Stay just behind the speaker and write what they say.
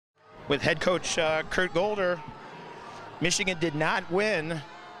with head coach Kurt Golder. Michigan did not win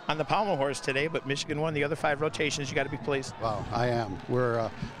on the pommel horse today, but Michigan won the other 5 rotations. You got to be pleased. Wow, I am. We're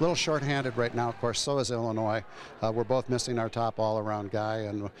a little short-handed right now. Of course, so is Illinois. We're both missing our top all-around guy,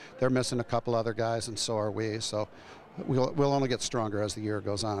 and they're missing a couple other guys, and so are we. So we'll only get stronger as the year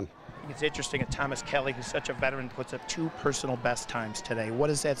goes on. It's interesting that Thomas Kelley, who's such a veteran, puts up 2 personal best times today. What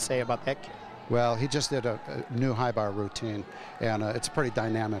does that say about that kid? Well, he just did a new high bar routine, and it's a pretty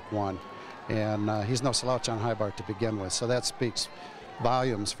dynamic one. And he's no slouch on high bar to begin with, so that speaks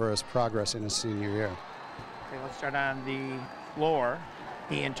volumes for his progress in his senior year. Okay, let's start on the floor.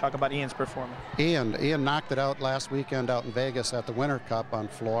 Ian, talk about Ian's performance. Ian knocked it out last weekend out in Vegas at the Winter Cup on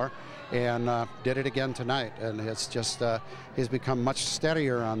floor, and did it again tonight. And it's just he's become much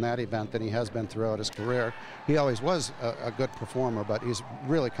steadier on that event than he has been throughout his career. He always was a good performer, but he's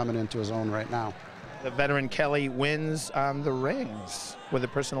really coming into his own right now. The veteran Kelley wins on the rings with a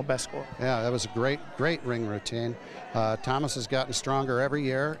personal best score. Yeah, that was a great ring routine. Thomas has gotten stronger every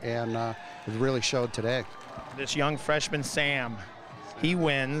year, and it really showed today. This young freshman, Sam, he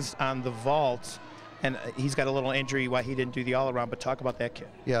wins on the vault, and he's got a little injury why he didn't do the all-around, but talk about that kid.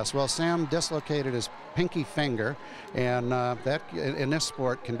 Yes, well, Sam dislocated his pinky finger, and that in this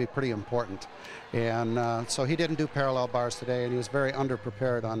sport can be pretty important. And so he didn't do parallel bars today, and he was very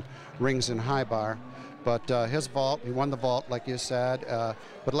underprepared on rings and high bar. But his vault, he won the vault, like you said.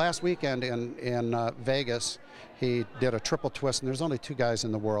 But last weekend in Vegas, he did a triple twist, and there's only 2 guys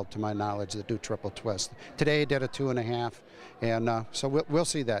in the world, to my knowledge, that do triple twist. Today he did a 2.5, and so we'll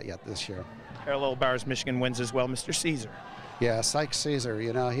see that yet this year. Parallel bars, Michigan wins as well, Mr. Caesar. Yeah, Syque Caesar,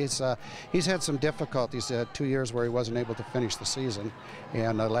 you know, he's had some difficulties. 2 years where he wasn't able to finish the season,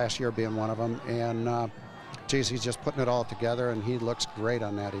 and last year being one of them. And, geez, he's just putting it all together, and he looks great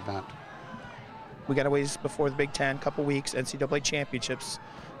on that event. We got a ways before the Big Ten, couple weeks, NCAA championships.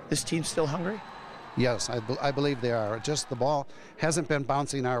 This team's still hungry? Yes, I believe they are. Just the ball hasn't been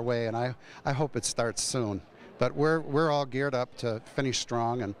bouncing our way, and I hope it starts soon. But we're all geared up to finish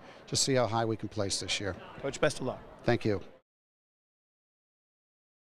strong and just see how high we can place this year. Coach, best of luck. Thank you.